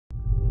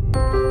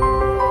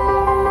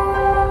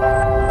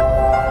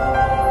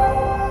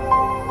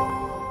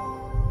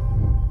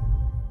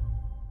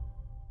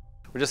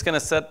just going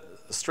to sit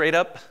straight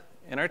up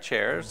in our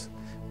chairs,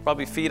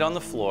 probably feet on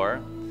the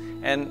floor,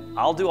 and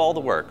I'll do all the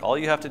work. All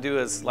you have to do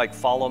is like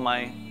follow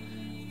my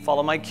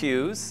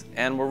cues,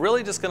 and we're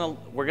really just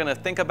we're gonna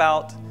think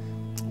about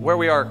where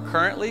we are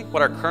currently,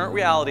 what our current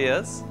reality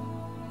is.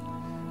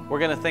 We're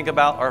gonna think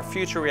about our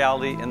future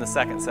reality in the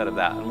second set of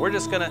that, and we're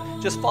just gonna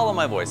follow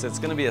my voice. It's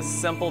gonna be a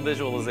simple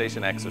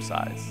visualization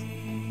exercise.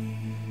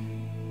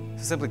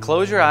 So simply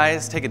close your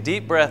eyes, take a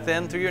deep breath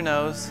in through your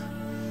nose,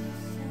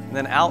 and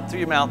then out through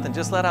your mouth, and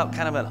just let out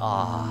kind of an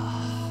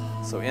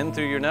ah. So in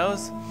through your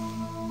nose,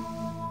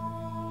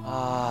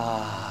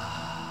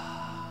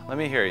 ah. Let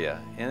me hear you.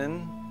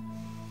 In,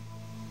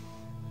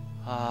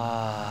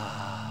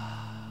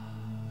 ah.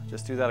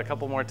 Just do that a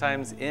couple more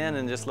times. In,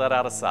 and just let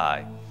out a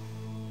sigh.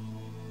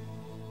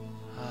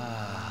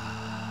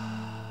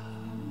 Ah.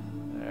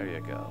 There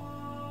you go.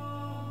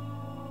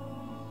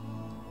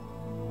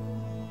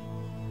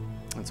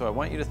 And so I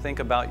want you to think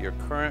about your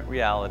current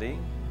reality,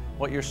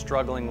 what you're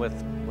struggling with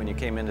when you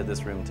came into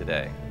this room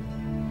today.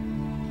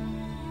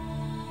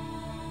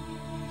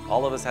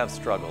 All of us have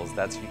struggles.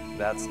 That's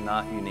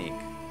not unique.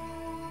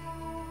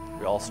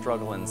 We all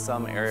struggle in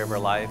some area of our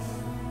life.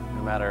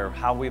 No matter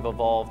how we've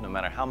evolved, no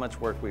matter how much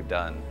work we've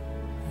done,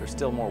 there's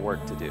still more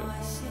work to do.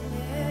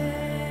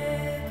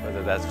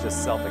 Whether that's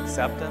just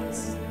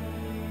self-acceptance,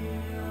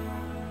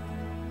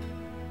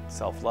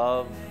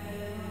 self-love,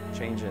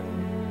 change in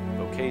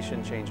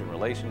vocation, change in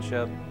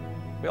relationship,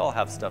 we all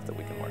have stuff that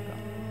we can work on.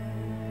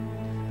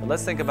 But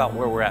let's think about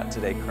where we're at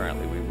today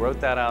currently. We wrote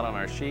that out on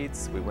our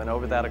sheets. We went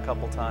over that a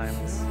couple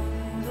times.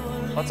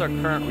 What's our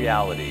current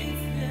reality?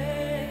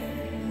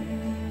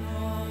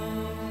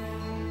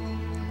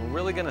 We're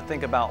really going to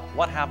think about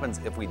what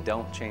happens if we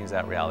don't change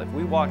that reality. If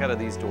we walk out of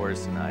these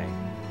doors tonight,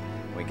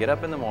 we get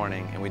up in the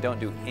morning and we don't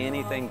do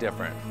anything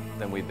different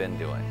than we've been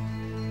doing.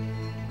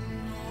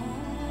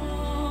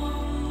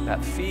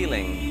 That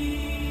feeling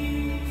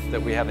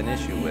that we have an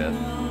issue with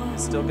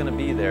is still going to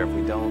be there if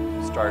we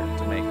don't start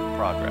to make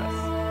progress.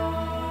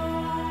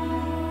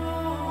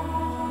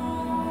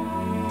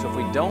 So if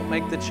we don't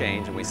make the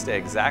change and we stay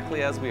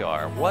exactly as we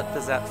are, what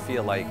does that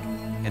feel like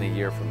in a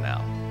year from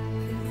now?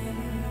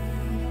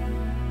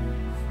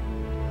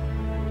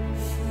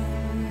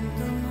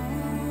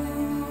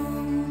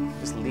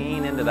 Just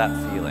lean into that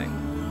feeling.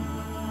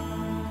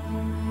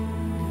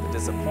 The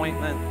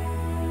disappointment,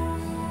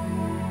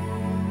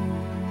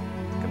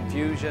 the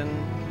confusion,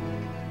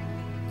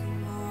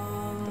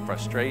 the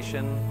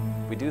frustration.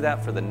 We do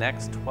that for the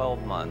next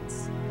 12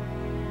 months.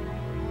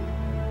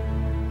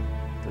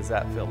 Does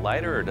that feel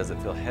lighter or does it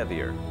feel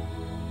heavier?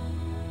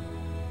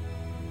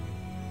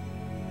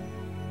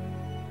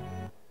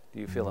 Do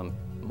you feel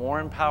more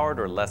empowered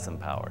or less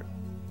empowered?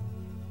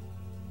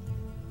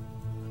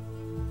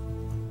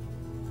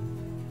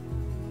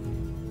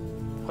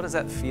 What does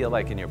that feel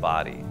like in your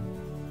body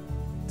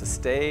to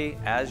stay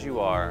as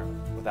you are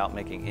without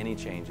making any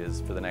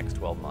changes for the next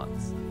 12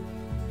 months?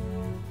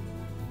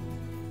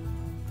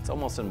 It's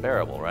almost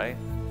unbearable, right?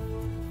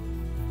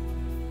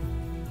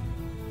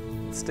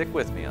 Stick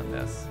with me on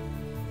this.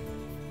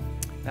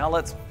 Now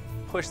let's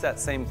push that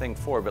same thing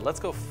forward, but let's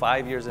go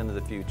 5 years into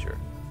the future.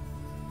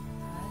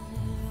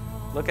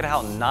 Look at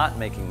how not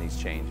making these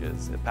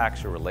changes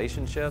impacts your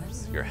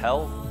relationships, your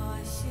health,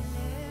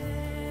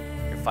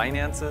 your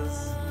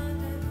finances.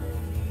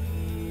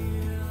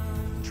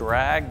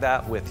 Drag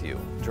that with you.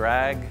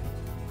 Drag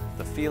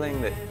the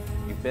feeling that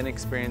you've been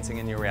experiencing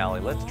in your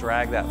reality. Let's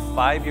drag that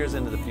 5 years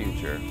into the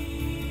future.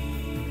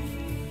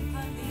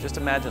 Just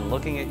imagine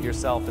looking at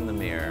yourself in the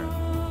mirror.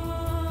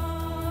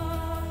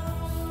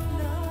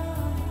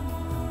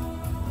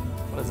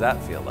 What does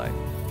that feel like?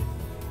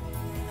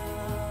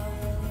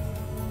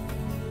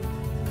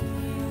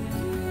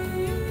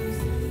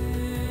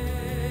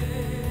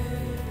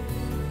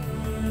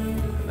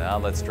 And now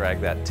let's drag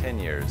that 10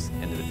 years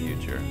into the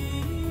future.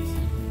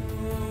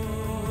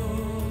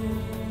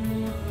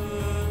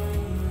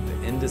 The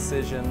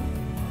indecision,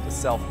 the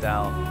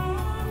self-doubt,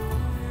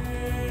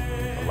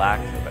 the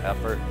lack of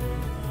effort.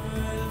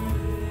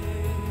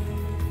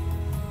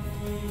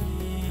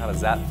 How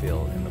does that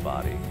feel in the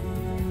body?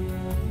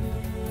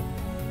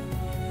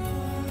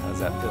 How does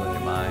that feel in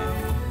your mind?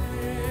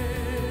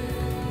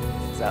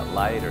 Is that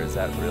light or is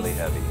that really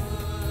heavy?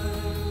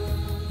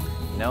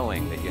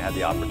 Knowing that you had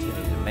the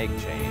opportunity to make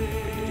change,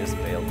 but you just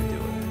failed to do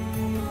it.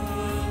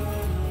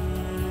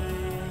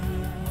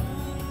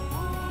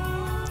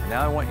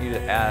 Now I want you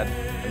to add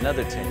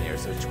another 10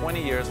 years, so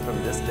 20 years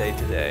from this day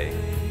today,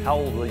 how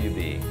old will you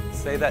be?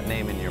 Say that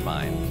name in your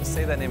mind. Just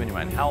say that name in your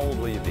mind. How old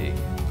will you be?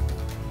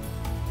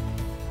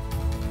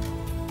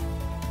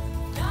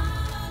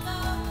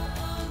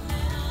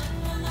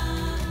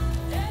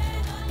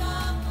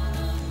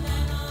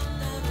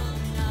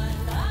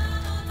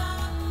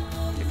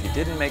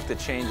 Didn't make the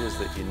changes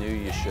that you knew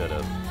you should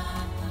have.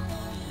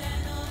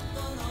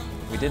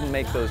 We didn't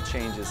make those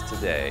changes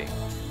today,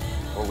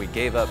 or we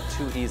gave up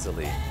too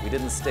easily. We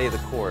didn't stay the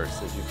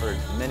course, as you've heard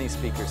many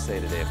speakers say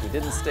today. If we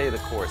didn't stay the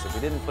course, if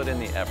we didn't put in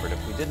the effort, if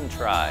we didn't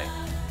try,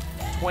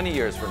 20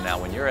 years from now,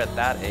 when you're at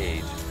that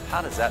age,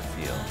 How does that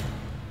feel?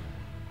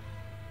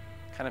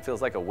 Kind of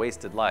feels like a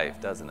wasted life,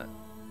 doesn't it?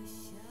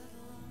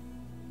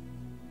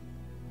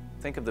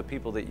 Think of the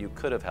people that you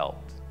could have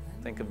helped.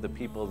 Think of the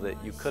people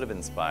that you could have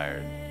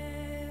inspired.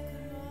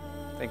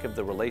 Think of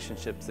the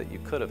relationships that you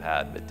could have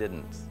had but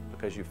didn't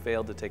because you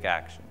failed to take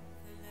action.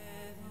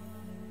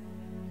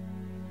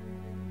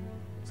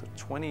 So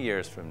 20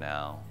 years from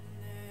now,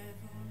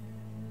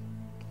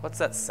 what's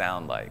that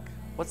sound like?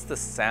 What's the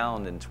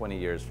sound in 20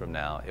 years from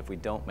now if we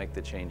don't make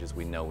the changes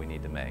we know we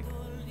need to make?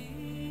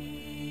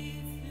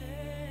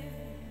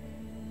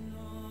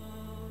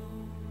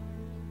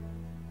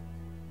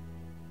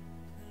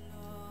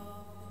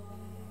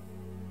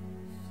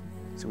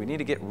 So we need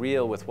to get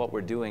real with what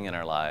we're doing in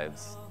our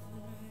lives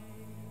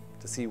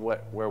to see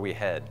where we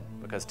head,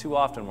 because too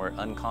often we're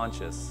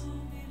unconscious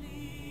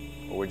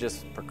or we're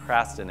just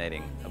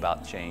procrastinating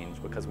about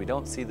change because we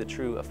don't see the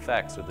true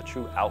effects or the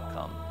true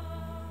outcome.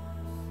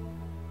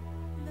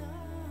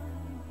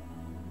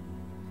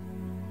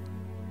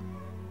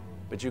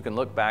 But you can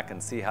look back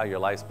and see how your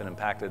life's been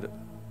impacted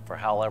for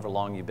however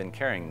long you've been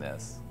carrying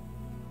this.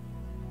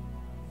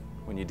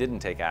 When you didn't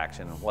take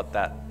action and what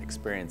that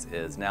experience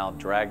is. Now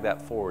drag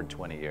that forward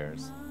 20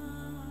 years.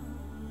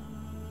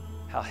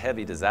 How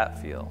heavy does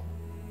that feel?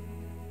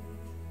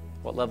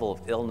 What level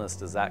of illness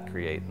does that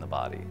create in the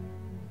body?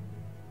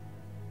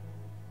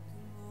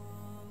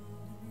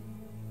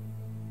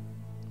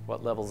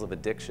 What levels of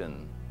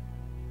addiction,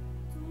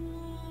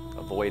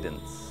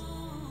 avoidance,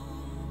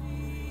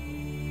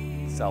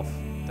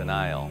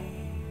 self-denial?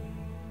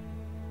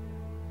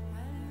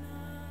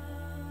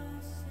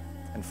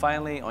 And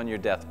finally, on your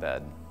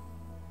deathbed,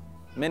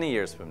 many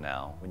years from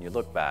now, when you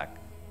look back,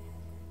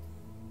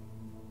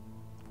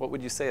 what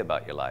would you say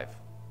about your life?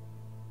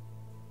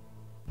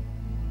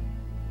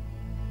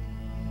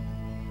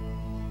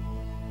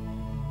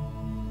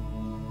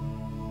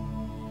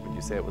 Would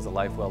you say it was a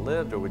life well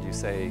lived, or would you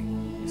say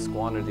you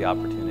squandered the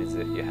opportunities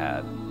that you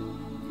had?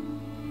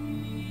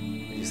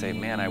 Would you say,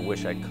 man, I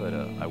wish I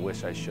coulda, I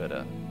wish I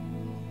shoulda?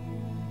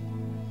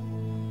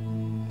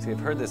 See, I've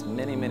heard this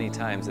many, many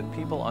times that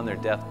people on their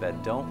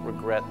deathbed don't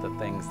regret the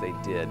things they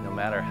did, no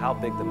matter how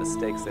big the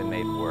mistakes they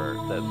made were.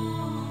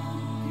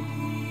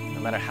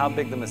 No matter how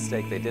big the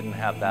mistake, they didn't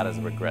have that as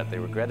a regret. They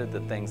regretted the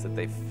things that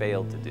they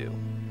failed to do.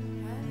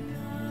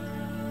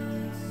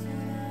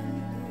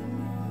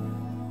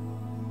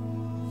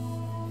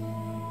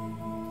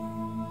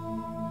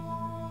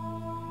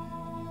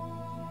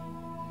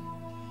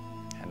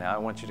 Now I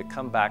want you to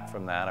come back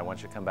from that. I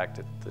want you to come back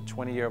to the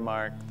 20-year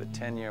mark, the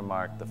 10-year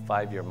mark, the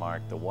 5-year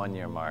mark, the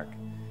 1-year mark,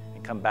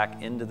 and come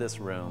back into this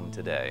room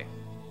today.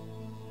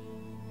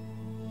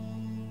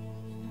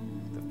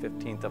 The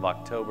 15th of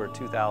October,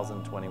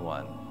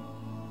 2021.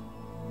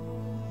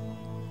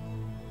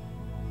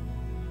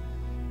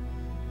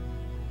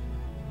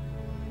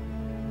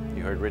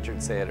 You heard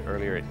Richard say it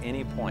earlier, at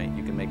any point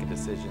you can make a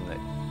decision that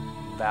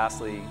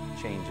vastly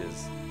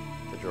changes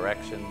the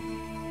direction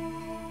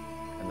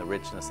and the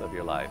richness of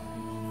your life.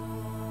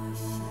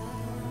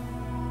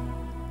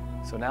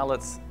 So now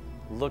let's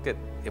look at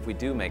if we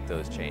do make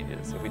those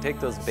changes, if we take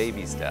those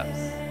baby steps,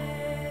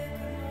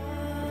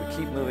 if we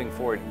keep moving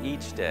forward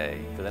each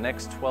day for the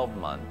next 12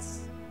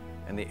 months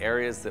in the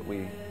areas that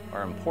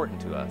are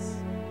important to us.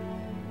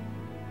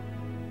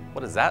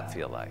 What does that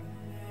feel like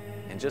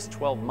in just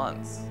 12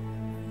 months?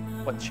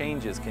 What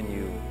changes can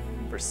you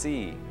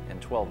foresee in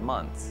 12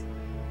 months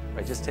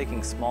by just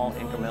taking small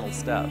incremental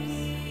steps?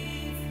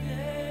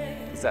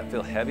 Does that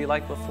feel heavy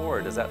like before,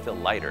 or does that feel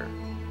lighter?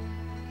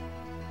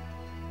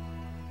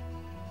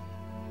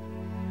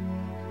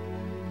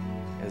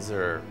 Is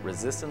there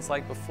resistance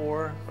like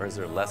before, or is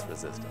there less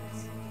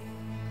resistance?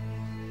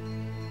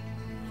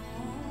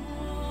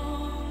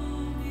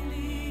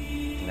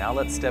 Now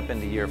let's step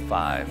into year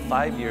 5.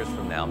 5 years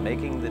from now,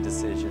 making the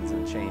decisions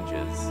and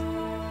changes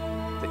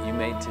that you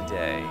made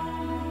today.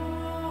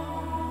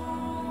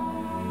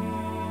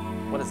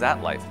 What does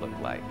that life look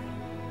like?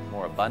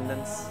 More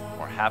abundance,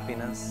 more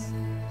happiness,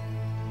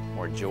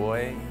 more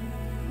joy,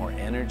 more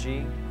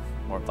energy,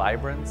 more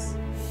vibrance,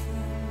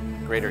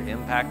 greater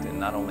impact in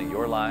not only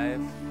your life,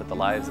 but the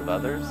lives of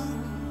others?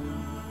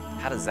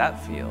 How does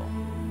that feel?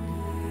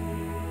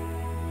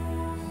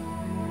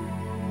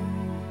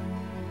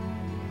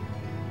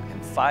 In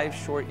 5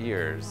 short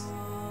years,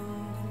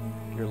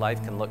 your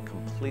life can look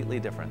completely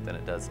different than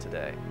it does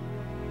today.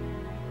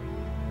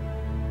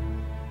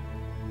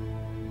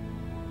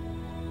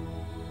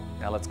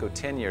 Now let's go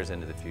 10 years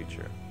into the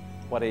future.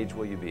 What age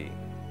will you be?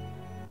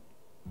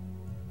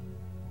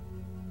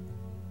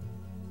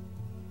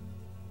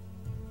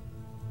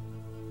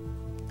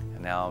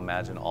 And now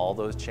imagine all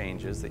those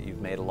changes that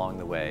you've made along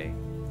the way,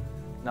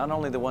 not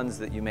only the ones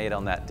that you made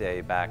on that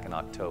day back in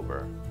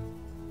October,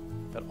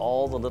 but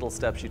all the little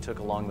steps you took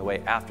along the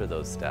way after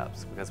those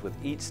steps, because with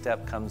each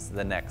step comes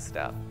the next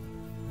step.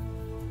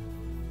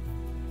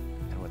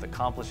 And with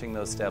accomplishing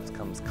those steps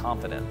comes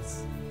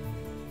confidence.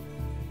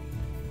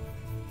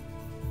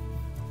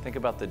 Think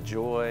about the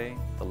joy,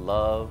 the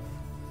love,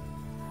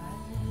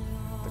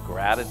 the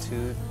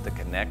gratitude, the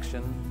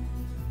connection,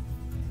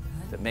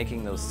 that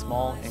making those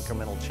small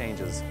incremental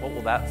changes, what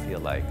will that feel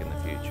like in the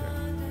future?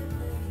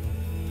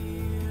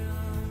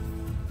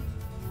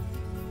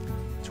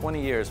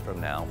 20 years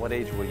from now, what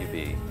age will you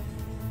be?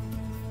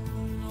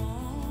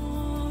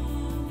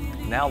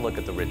 Now look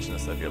at the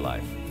richness of your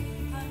life.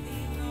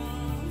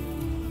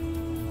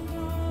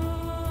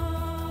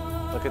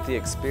 Look at the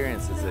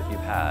experiences that you've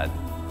had.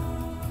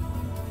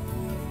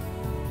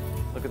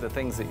 Look at the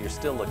things that you're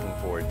still looking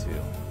forward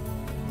to.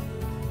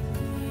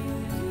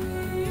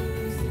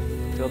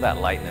 Feel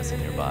that lightness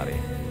in your body.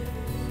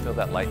 Feel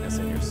that lightness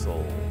in your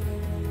soul.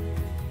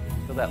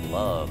 Feel that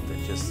love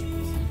that just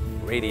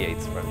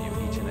radiates from you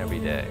each and every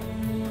day.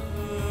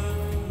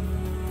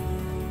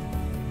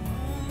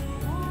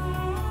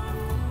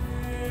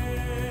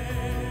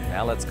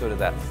 Now let's go to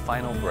that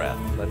final breath.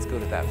 Let's go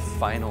to that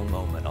final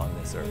moment on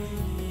this earth.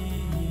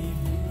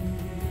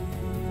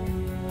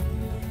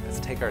 Let's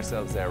take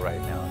ourselves there right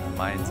now in our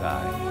mind's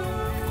eye.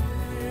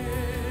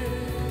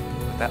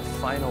 With that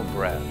final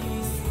breath,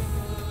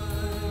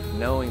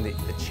 knowing that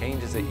the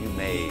changes that you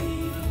made,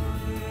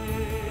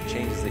 the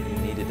changes that you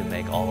needed to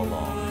make all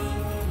along,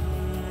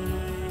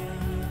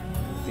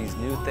 these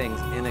new things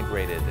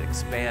integrated,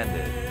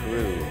 expanded,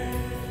 grew,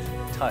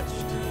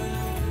 touched,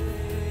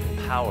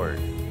 empowered.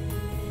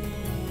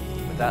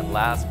 With that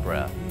last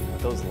breath,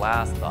 with those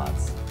last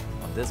thoughts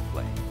on this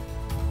plane,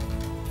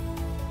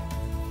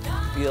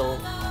 feel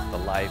the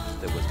life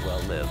that was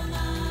well lived.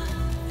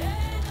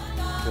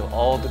 Feel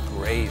all the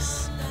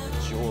grace and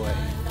the joy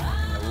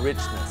and the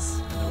richness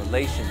and the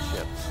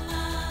relationships.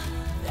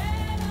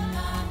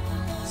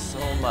 So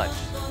much,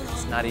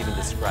 it's not even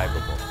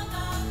describable.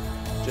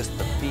 Just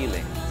the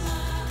feelings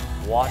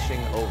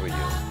washing over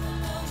you.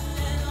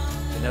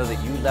 To know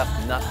that you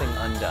left nothing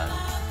undone.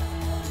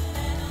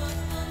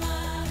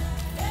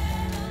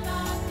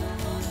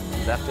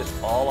 You left it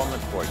all on the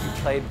court. You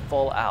played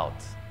full out.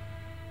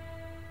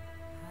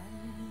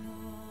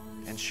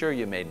 And sure,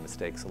 you made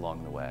mistakes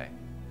along the way.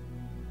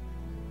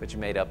 But you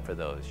made up for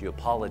those. You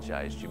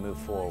apologized. You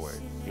moved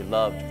forward. You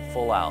loved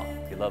full out.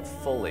 You loved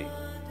fully.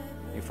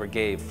 You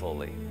forgave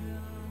fully.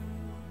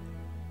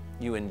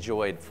 You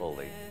enjoyed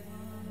fully.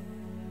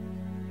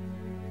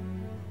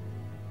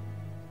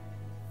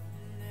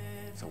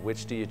 So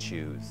which do you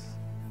choose?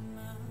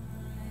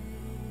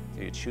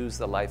 Do you choose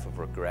the life of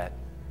regret?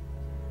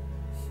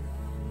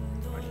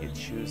 Or do you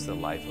choose the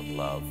life of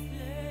love?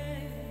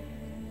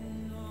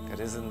 God,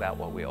 isn't that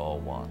what we all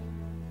want?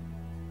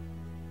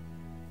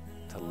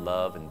 To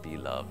love and be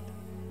loved.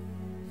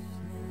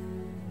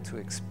 To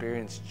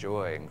experience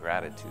joy and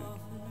gratitude.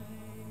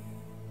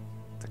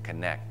 To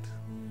connect.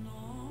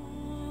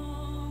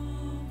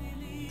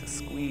 To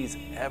squeeze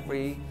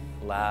every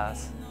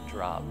last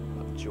drop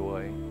of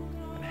joy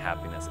and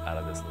happiness out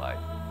of this life.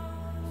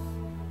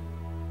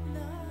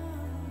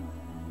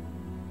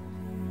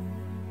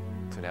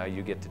 So now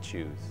you get to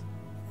choose.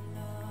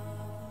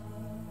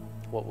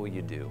 What will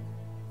you do?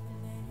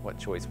 What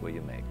choice will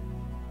you make?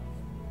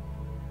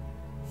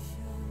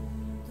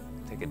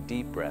 Take a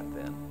deep breath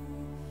in.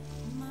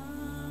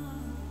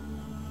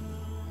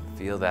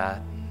 Feel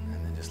that,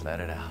 and then just let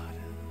it out.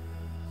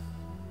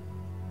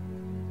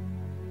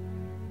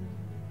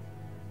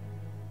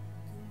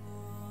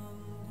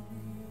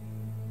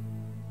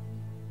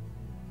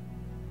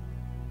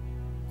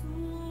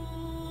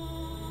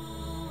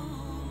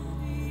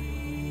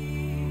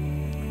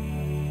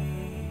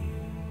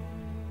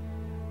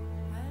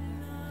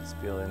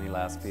 Feel any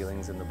last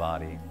feelings in the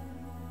body.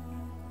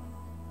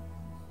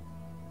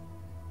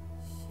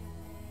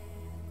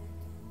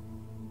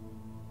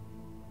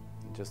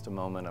 In just a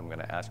moment, I'm going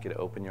to ask you to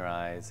open your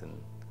eyes and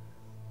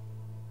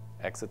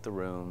exit the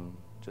room.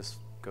 Just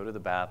go to the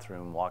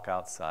bathroom, walk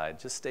outside.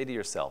 Just stay to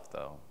yourself,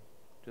 though.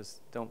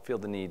 Just don't feel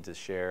the need to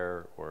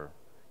share or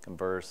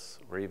converse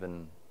or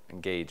even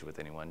engage with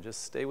anyone.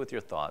 Just stay with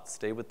your thoughts.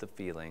 Stay with the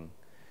feeling.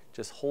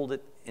 Just hold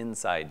it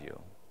inside you,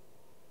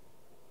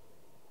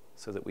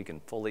 so that we can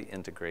fully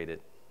integrate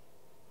it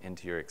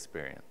into your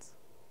experience.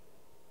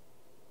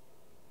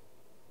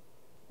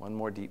 One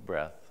more deep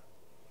breath.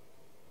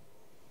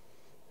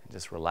 And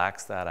just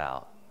relax that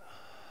out.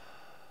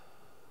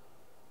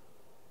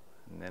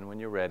 And then when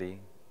you're ready,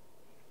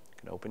 you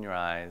can open your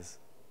eyes,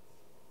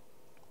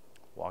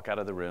 walk out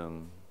of the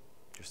room.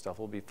 Your stuff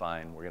will be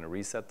fine. We're going to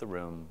reset the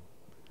room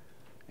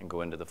and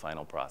go into the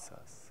final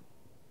process.